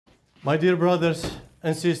My dear brothers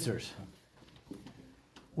and sisters,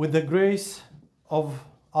 with the grace of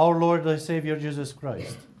our Lord and Savior Jesus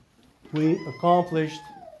Christ, we accomplished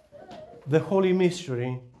the holy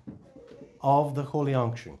mystery of the Holy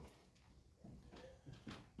Unction.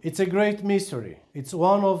 It's a great mystery. It's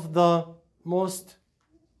one of the most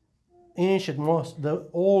ancient, the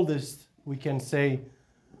oldest, we can say,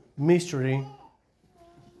 mystery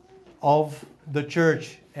of the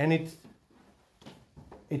church, and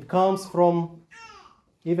it comes from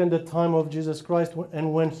even the time of Jesus Christ,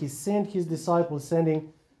 and when he sent his disciples,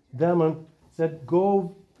 sending them and said,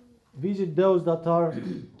 go visit those that are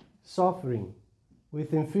suffering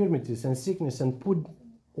with infirmities and sickness and put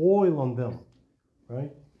oil on them,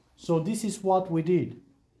 right? So this is what we did.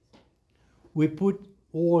 We put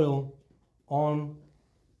oil on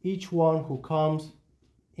each one who comes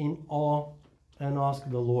in awe and ask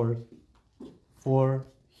the Lord for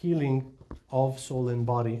healing of soul and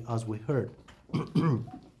body, as we heard.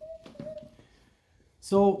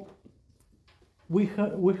 So we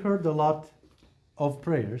heard a lot of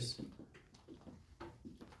prayers,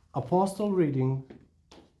 apostle reading,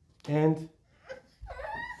 and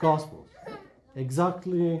gospels.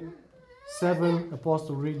 Exactly 7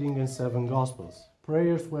 apostle reading and 7 gospels.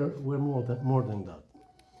 Prayers were more than that.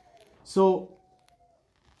 So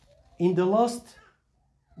in the last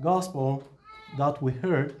gospel that we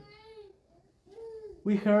heard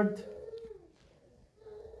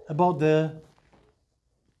about the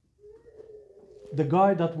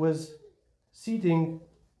guy that was sitting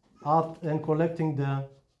up and collecting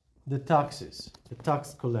the taxes, the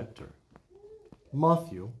tax collector,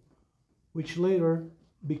 Matthew, which later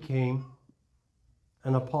became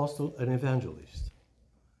an apostle and evangelist.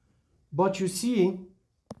 But you see,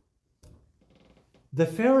 the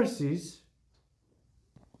Pharisees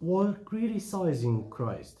were criticizing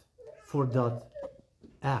Christ for that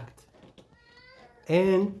act.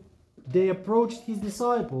 And they approached his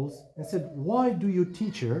disciples and said, why do you,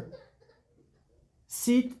 teacher,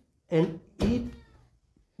 sit and eat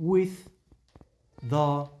with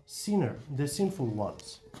the sinner, the sinful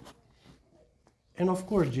ones? And of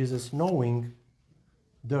course, Jesus, knowing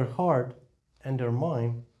their heart and their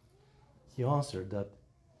mind, he answered that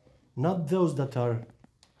not those that are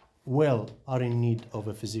well are in need of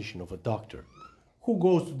a physician, of a doctor. Who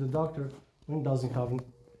goes to the doctor when doesn't have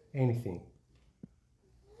anything?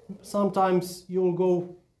 Sometimes you'll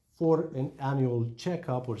go for an annual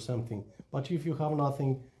checkup or something, but if you have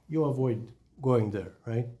nothing, you avoid going there,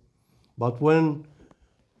 right? But when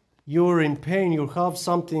you're in pain, you have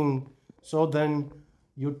something, so then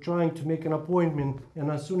you're trying to make an appointment,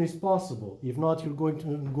 and as soon as possible. If not, you're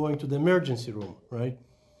going to the emergency room, right?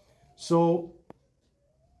 So,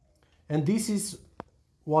 and this is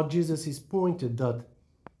what Jesus is pointed, that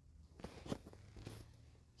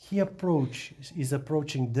he is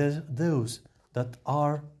approaching those that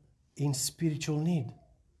are in spiritual need.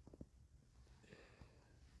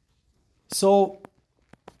 So,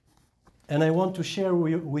 and I want to share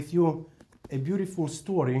with you a beautiful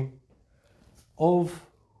story of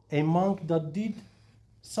a monk that did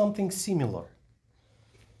something similar.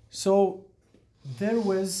 So there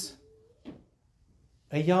was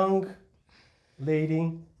a young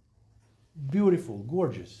lady, beautiful,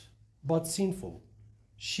 gorgeous, but sinful.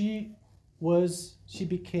 She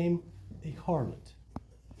became a harlot,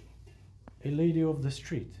 a lady of the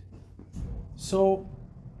street. So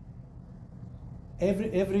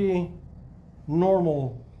every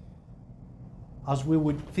normal, as we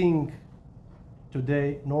would think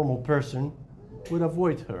today, normal person would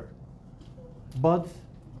avoid her. But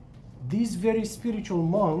this very spiritual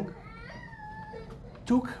monk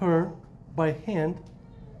took her by hand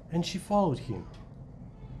and she followed him.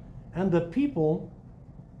 And the people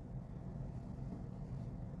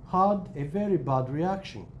had a very bad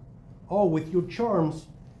reaction. Oh, with your charms,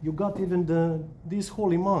 you got even this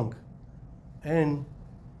holy monk and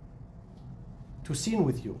to sin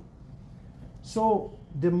with you. So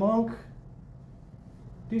the monk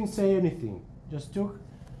didn't say anything, just took,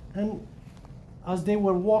 and as they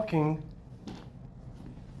were walking,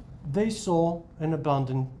 they saw an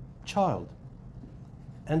abandoned child.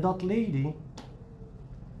 And that lady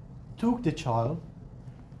took the child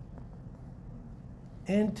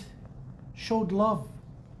and showed love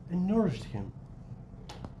and nourished him.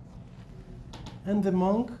 And the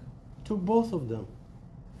monk took both of them,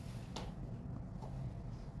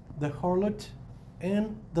 the harlot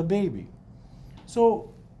and the baby.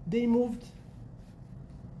 So they moved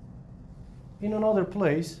in another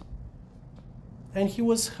place, and he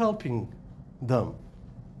was helping them.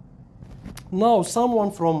 Now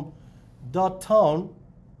someone from that town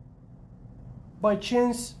by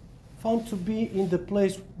chance found to be in the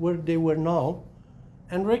place where they were now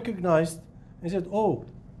and recognized and said, oh,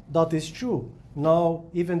 that is true. Now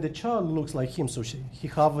even the child looks like him, so he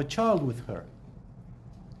have a child with her.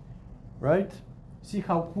 Right? See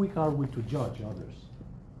how quick are we to judge others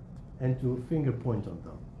and to finger point on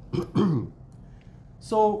them.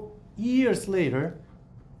 So years later,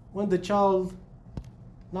 when the child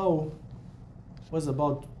now was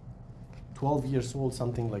about 12 years old,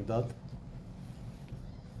 something like that,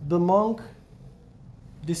 the monk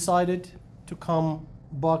decided to come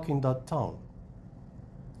back in that town.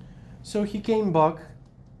 So he came back,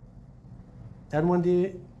 and when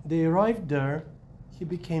they arrived there, he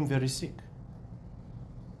became very sick.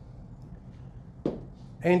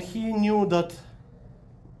 And he knew that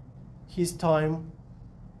his time,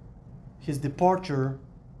 his departure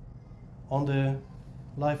on the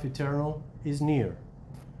life eternal is near.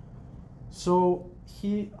 So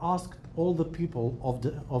he asked all the people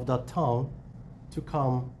of that town to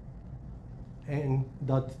come, and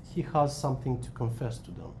that he has something to confess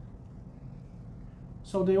to them.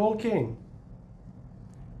 So they all came,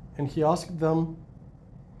 and he asked them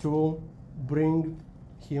to bring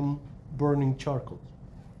him burning charcoal.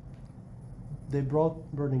 They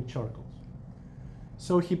brought burning charcoal.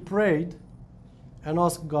 So he prayed and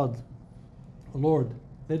asked God, Lord,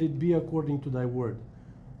 let it be according to thy word.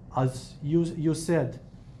 As you said,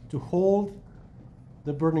 to hold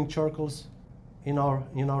the burning charcoals in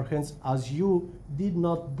our hands, as you did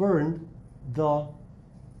not burn the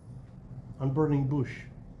unburning bush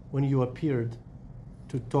when you appeared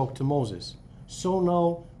to talk to Moses. So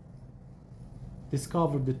now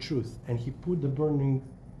discover the truth. And he put the burning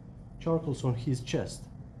charcoals on his chest,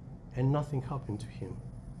 and nothing happened to him.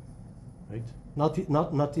 Right? Not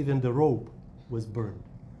even the robe was burned.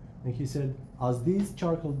 And he said, as this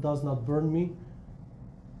charcoal does not burn me,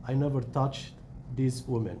 I never touched this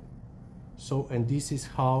woman. So, and this is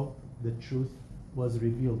how the truth was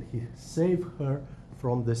revealed. He saved her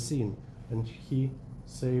from the sin, and he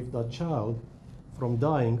saved that child from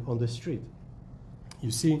dying on the street. You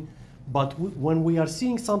see, but when we are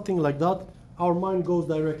seeing something like that, our mind goes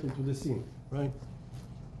directly to the sin, right?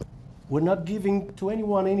 We're not giving to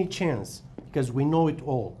anyone any chance because we know it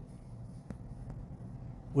all.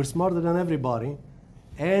 We're smarter than everybody,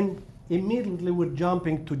 and immediately we're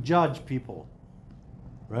jumping to judge people,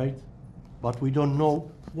 right? But we don't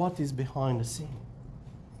know what is behind the scene,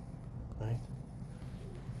 right?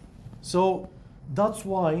 So that's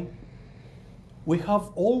why we have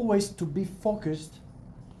always to be focused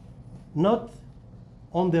not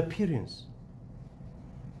on the appearance.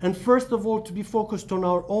 And first of all, to be focused on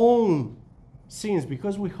our own sins,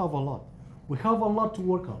 because we have a lot. We have a lot to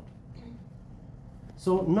work on.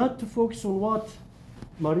 So not to focus on what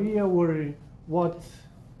Maria or what,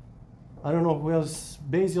 I don't know who else,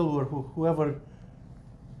 Basil or whoever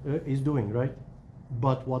is doing, right?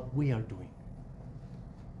 But what we are doing.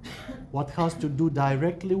 What has to do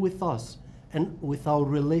directly with us and with our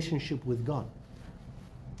relationship with God.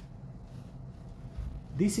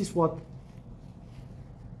 This is what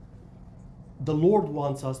the Lord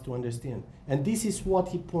wants us to understand. And this is what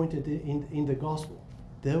he pointed in the gospel.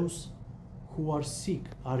 Those who are sick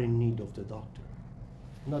are in need of the doctor,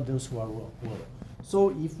 not those who are well. So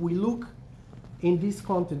if we look in this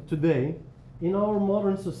content today, in our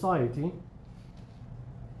modern society,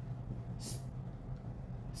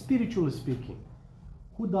 spiritually speaking,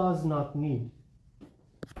 who does not need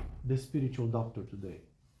the spiritual doctor today?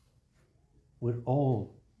 We're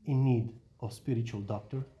all in need of spiritual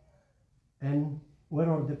doctor. And where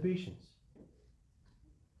are the patients?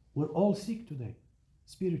 We're all sick today,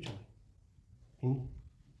 spiritually, in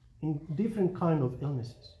different kind of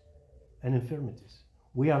illnesses and infirmities.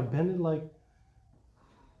 We are bended like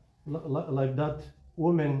that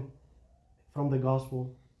woman from the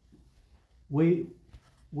gospel. We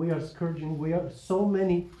are scourging. We are so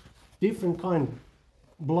many different kind,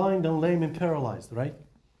 blind and lame and paralyzed, right?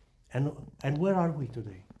 And where are we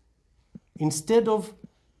today? Instead of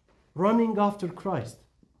running after Christ,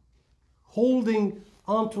 holding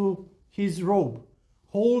onto his robe,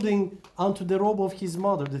 holding onto the robe of his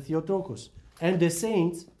mother, the Theotokos, and the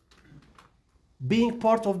saints, being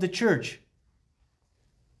part of the church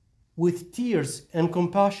with tears and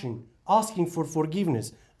compassion, asking for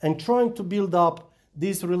forgiveness and trying to build up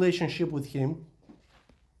this relationship with him.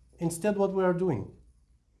 Instead, what we are doing,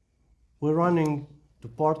 we're running to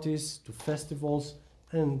parties, to festivals,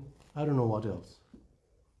 and I don't know what else.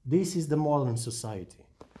 This is the modern society,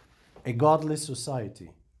 a godless society,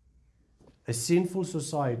 a sinful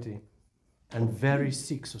society, and very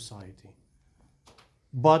sick society.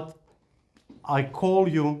 But I call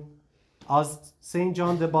you As St.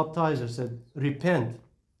 John the Baptizer said, repent.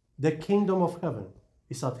 The kingdom of heaven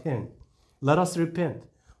is at hand. Let us repent.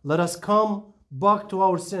 Let us come back to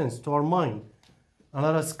our sins, to our mind, and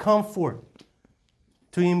let us come forth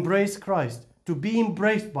to embrace Christ, to be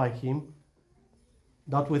embraced by Him,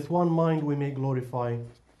 that with one mind we may glorify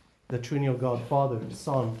the Trinity of God, Father,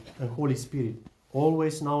 Son, and Holy Spirit,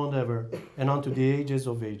 always, now, and ever, and unto the ages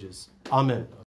of ages. Amen.